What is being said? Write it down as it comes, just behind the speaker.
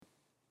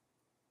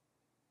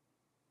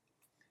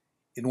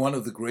In one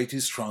of the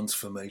greatest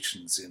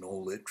transformations in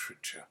all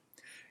literature,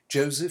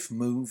 Joseph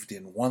moved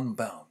in one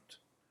bound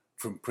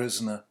from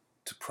prisoner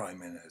to prime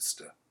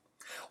minister.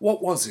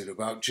 What was it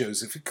about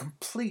Joseph, a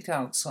complete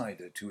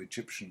outsider to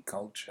Egyptian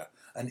culture,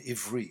 an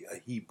Ivri, a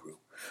Hebrew,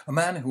 a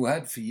man who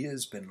had for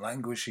years been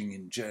languishing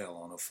in jail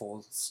on a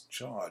false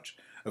charge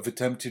of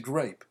attempted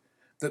rape,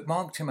 that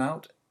marked him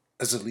out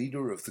as a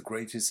leader of the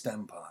greatest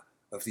empire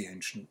of the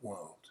ancient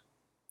world?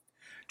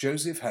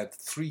 Joseph had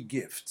three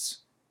gifts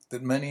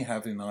that many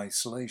have in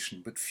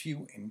isolation, but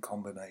few in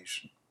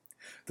combination.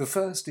 The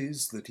first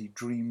is that he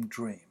dreamed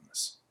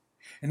dreams.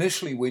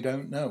 Initially, we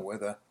don't know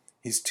whether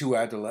his two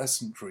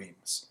adolescent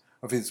dreams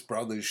of his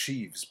brother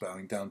sheaves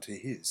bowing down to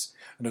his,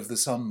 and of the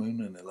sun, moon,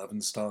 and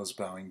 11 stars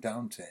bowing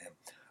down to him,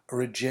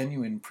 are a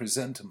genuine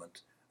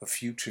presentiment of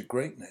future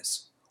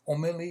greatness, or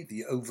merely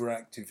the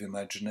overactive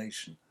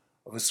imagination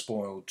of a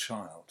spoiled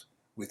child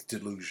with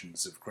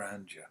delusions of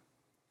grandeur.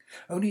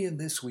 Only in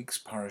this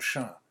week's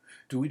parashah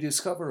do we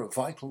discover a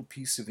vital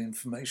piece of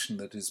information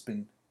that has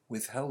been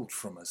withheld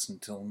from us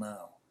until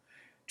now.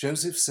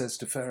 Joseph says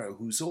to Pharaoh,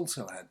 who's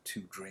also had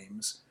two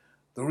dreams,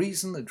 the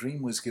reason the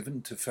dream was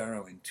given to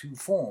Pharaoh in two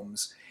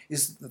forms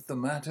is that the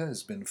matter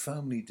has been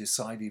firmly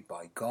decided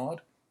by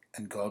God,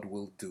 and God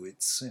will do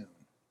it soon.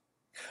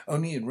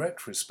 Only in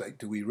retrospect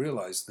do we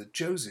realize that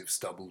Joseph's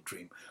double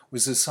dream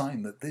was a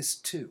sign that this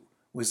too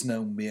was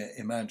no mere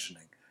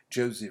imagining.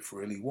 Joseph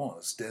really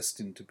was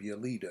destined to be a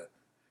leader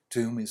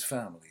to whom his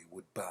family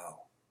would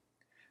bow.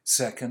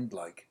 Second,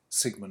 like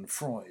Sigmund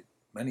Freud,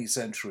 many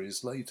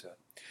centuries later,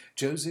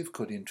 Joseph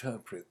could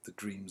interpret the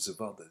dreams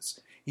of others.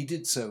 He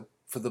did so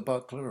for the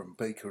butler and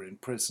baker in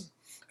prison,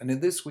 and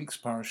in this week's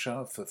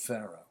parashah for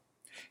Pharaoh.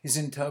 His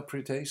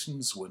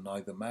interpretations were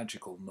neither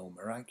magical nor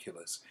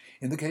miraculous.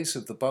 In the case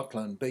of the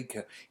butler and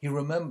baker, he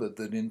remembered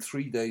that in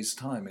 3 days'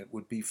 time it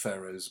would be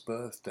Pharaoh's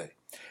birthday.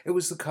 It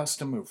was the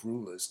custom of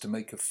rulers to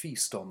make a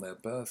feast on their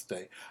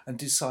birthday and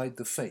decide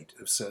the fate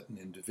of certain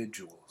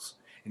individuals.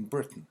 In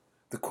Britain,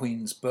 the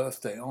Queen's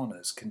birthday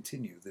honours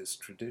continue this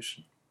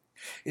tradition.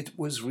 It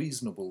was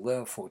reasonable,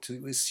 therefore,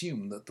 to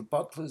assume that the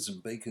butler's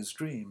and baker's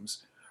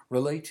dreams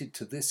related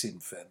to this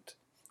event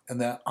and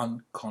their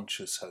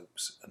unconscious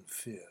hopes and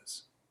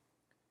fears.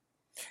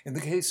 In the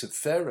case of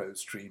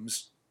Pharaoh's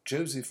dreams,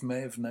 Joseph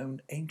may have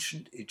known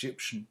ancient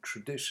Egyptian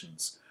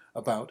traditions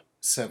about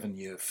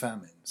 7-year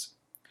famines.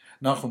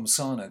 Nahum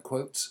Sana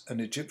quotes an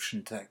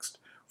Egyptian text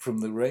from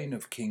the reign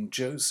of King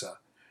Josa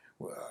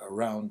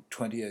around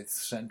 28th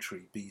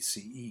century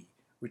BCE,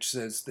 which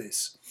says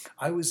this: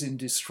 I was in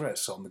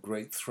distress on the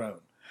great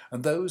throne,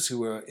 and those who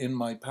were in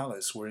my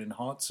palace were in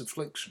heart's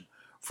affliction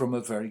from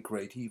a very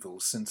great evil,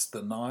 since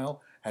the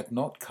Nile had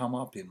not come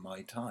up in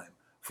my time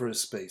for a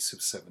space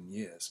of 7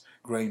 years.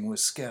 Grain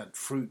was scant,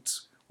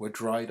 fruits were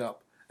dried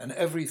up, and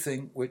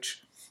everything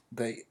which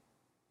they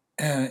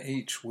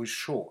each was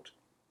short.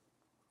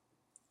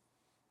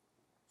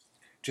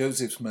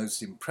 Joseph's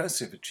most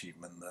impressive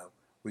achievement, though,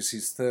 was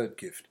his third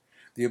gift,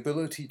 the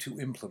ability to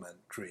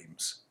implement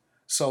dreams,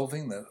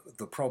 solving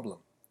the problem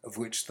of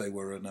which they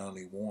were an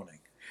early warning.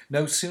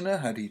 No sooner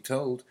had he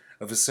told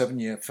of a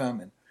 7-year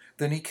famine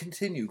than he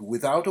continued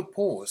without a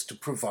pause to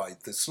provide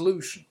the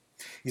solution.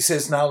 He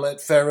says, now let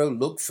Pharaoh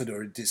look for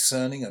a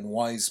discerning and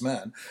wise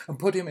man and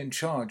put him in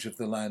charge of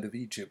the land of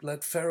Egypt.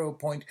 Let Pharaoh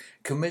appoint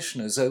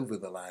commissioners over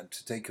the land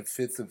to take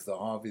 1/5 of the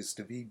harvest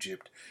of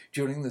Egypt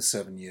during the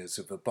 7 years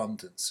of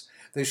abundance.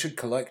 They should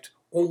collect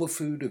all the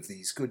food of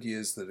these good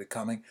years that are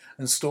coming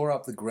and store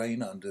up the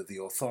grain under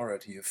the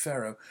authority of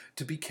Pharaoh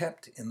to be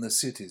kept in the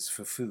cities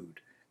for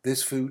food.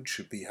 This food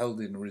should be held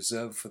in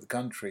reserve for the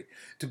country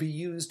to be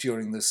used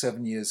during the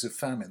 7 years of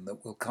famine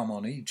that will come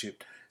on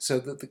Egypt, so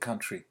that the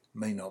country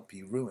may not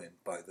be ruined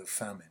by the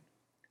famine.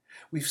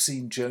 We've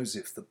seen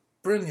Joseph, the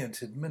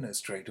brilliant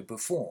administrator,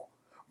 before,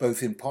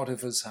 both in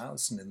Potiphar's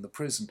house and in the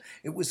prison.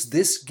 It was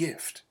this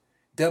gift,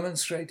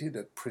 demonstrated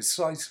at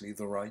precisely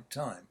the right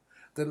time,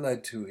 that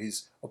led to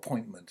his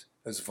appointment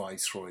as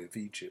Viceroy of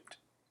Egypt.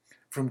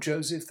 From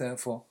Joseph,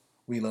 therefore,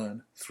 we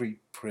learn 3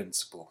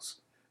 principles.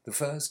 The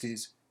first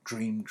is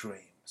dream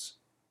dreams.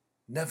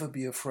 Never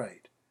be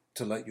afraid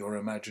to let your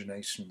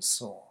imagination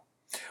soar.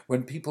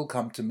 When people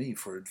come to me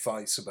for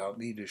advice about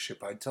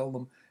leadership, I tell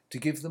them to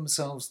give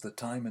themselves the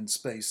time and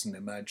space and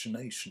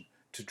imagination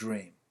to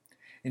dream.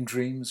 In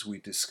dreams, we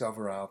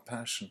discover our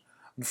passion,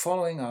 and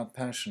following our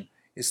passion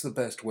is the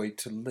best way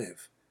to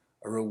live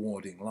a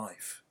rewarding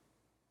life.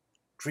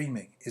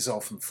 Dreaming is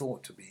often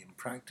thought to be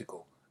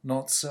impractical.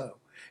 Not so.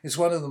 It's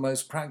one of the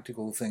most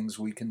practical things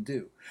we can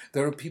do.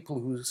 There are people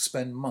who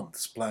spend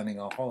months planning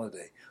a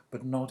holiday,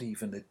 but not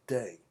even a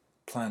day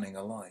planning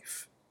a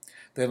life.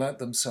 They let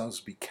themselves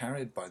be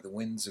carried by the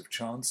winds of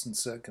chance and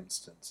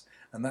circumstance,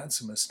 and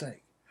that's a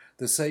mistake.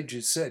 The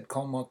sages said,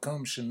 Kol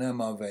makom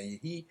shenema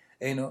vayehi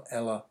eno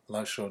ela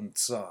lashon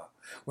tzar.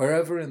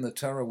 Wherever in the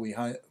Torah we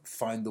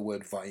find the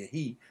word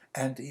vayehi,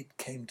 and it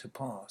came to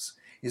pass,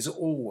 is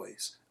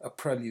always a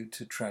prelude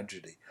to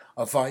tragedy.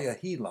 A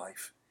vayehi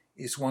life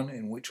is one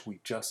in which we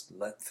just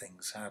let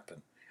things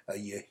happen. A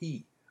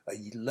yehi,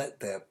 a let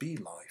there be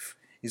life,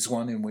 is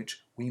one in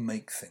which we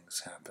make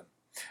things happen,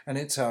 and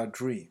it's our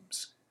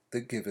dreams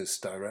that give us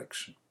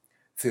direction.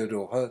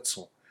 Theodor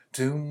Herzl,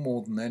 to whom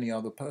more than any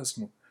other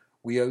person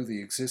we owe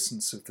the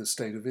existence of the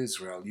State of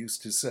Israel,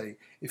 used to say,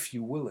 "If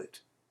you will it,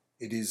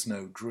 it is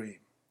no dream."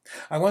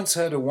 I once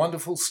heard a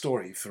wonderful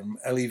story from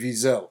Elie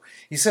Wiesel.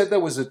 He said there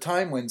was a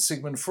time when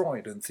Sigmund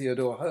Freud and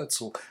Theodor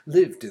Herzl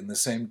lived in the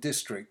same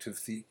district of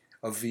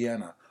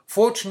Vienna.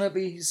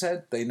 Fortunately, he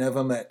said, they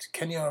never met.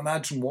 Can you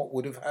imagine what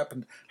would have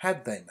happened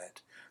had they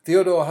met?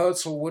 Theodor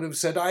Herzl would have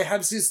said, "I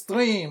have this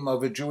dream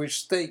of a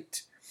Jewish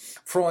state."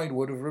 Freud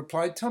would have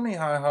replied, "Tell me,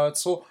 Herr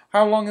Herzl,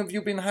 how long have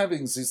you been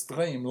having this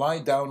dream? Lie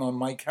down on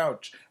my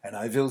couch and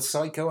I will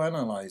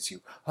psychoanalyze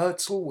you."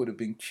 Herzl would have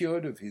been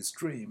cured of his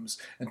dreams,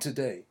 and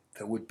today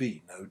there would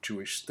be no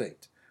Jewish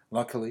state.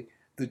 Luckily,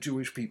 the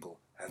Jewish people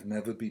have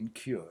never been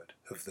cured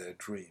of their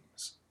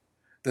dreams.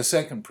 The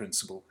second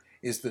principle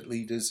is that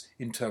leaders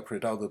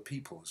interpret other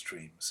people's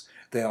dreams.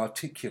 They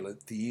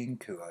articulate the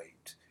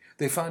inchoate.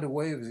 They find a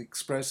way of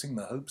expressing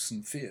the hopes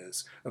and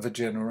fears of a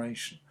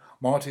generation.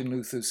 Martin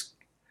Luther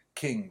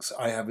King's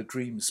 "I Have a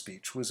Dream"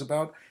 speech was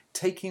about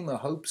taking the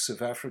hopes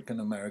of African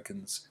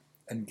Americans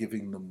and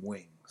giving them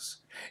wings.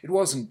 It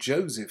wasn't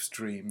Joseph's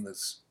dream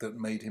that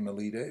made him a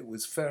leader, it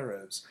was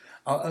Pharaoh's.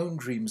 Our own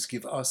dreams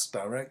give us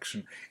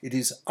direction. It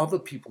is other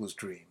people's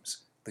dreams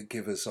that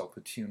give us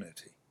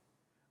opportunity.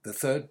 The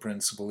third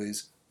principle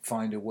is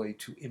find a way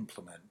to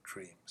implement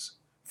dreams.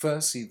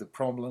 First see the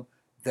problem,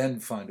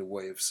 then find a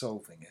way of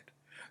solving it.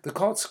 The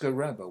Kotzker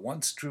Rebbe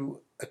once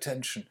drew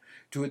attention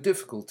to a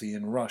difficulty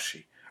in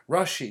Rashi.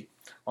 Rashi,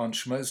 on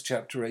Shmos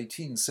chapter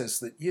 18, says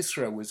that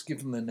Yisro was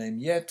given the name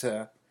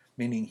Yeter,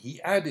 meaning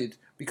he added,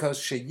 because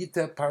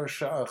Sheyita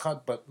Parsha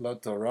Achat Bat La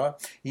Torah,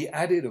 he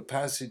added a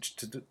passage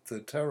to the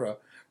Torah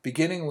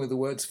beginning with the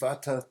words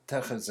Vata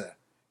Techazeh,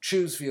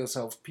 choose for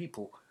yourself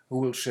people who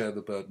will share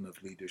the burden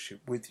of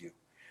leadership with you.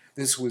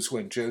 This was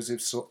when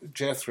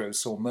Jethro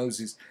saw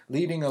Moses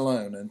leading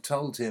alone and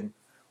told him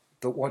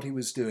that what he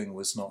was doing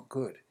was not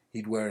good.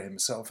 He'd wear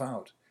himself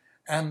out,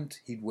 and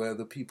he'd wear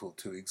the people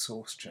to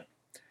exhaustion.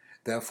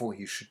 Therefore,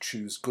 he should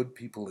choose good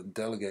people and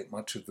delegate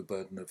much of the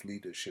burden of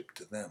leadership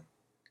to them.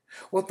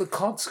 What the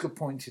Kotzker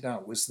pointed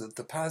out was that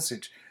the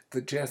passage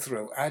that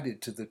Jethro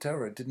added to the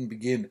Torah didn't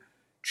begin,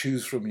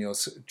 choose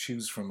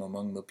from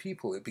among the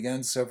people. It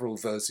began several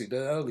verses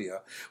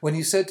earlier, when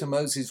he said to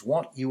Moses,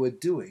 "What you are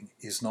doing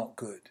is not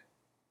good."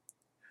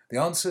 The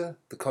answer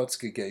the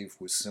Kotzker gave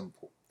was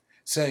simple.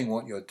 Saying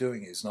what you're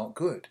doing is not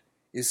good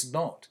is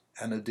not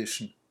an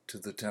addition to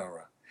the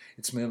Torah.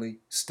 It's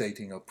merely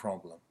stating a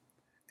problem.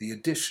 The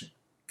addition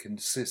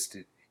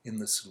consisted in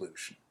the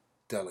solution.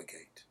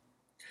 Delegate.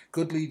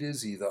 Good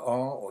leaders either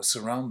are or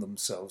surround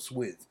themselves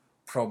with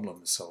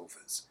problem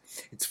solvers.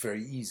 It's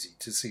very easy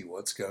to see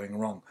what's going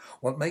wrong.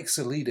 What makes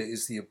a leader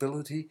is the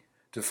ability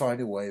to find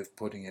a way of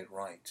putting it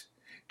right.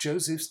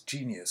 Joseph's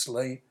genius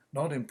lay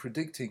not in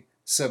predicting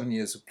 7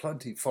 years of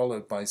plenty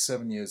followed by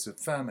 7 years of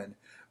famine,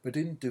 but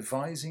in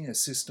devising a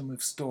system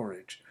of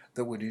storage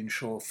that would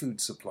ensure food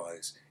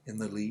supplies in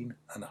the lean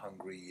and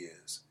hungry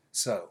years.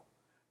 So,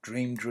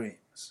 dream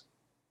dreams.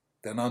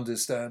 Then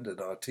understand and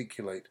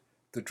articulate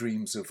the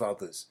dreams of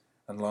others.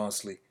 And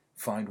lastly,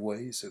 find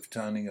ways of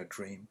turning a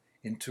dream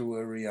into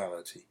a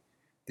reality.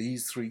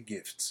 These three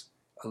gifts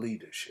are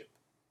leadership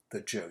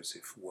the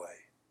Joseph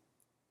way.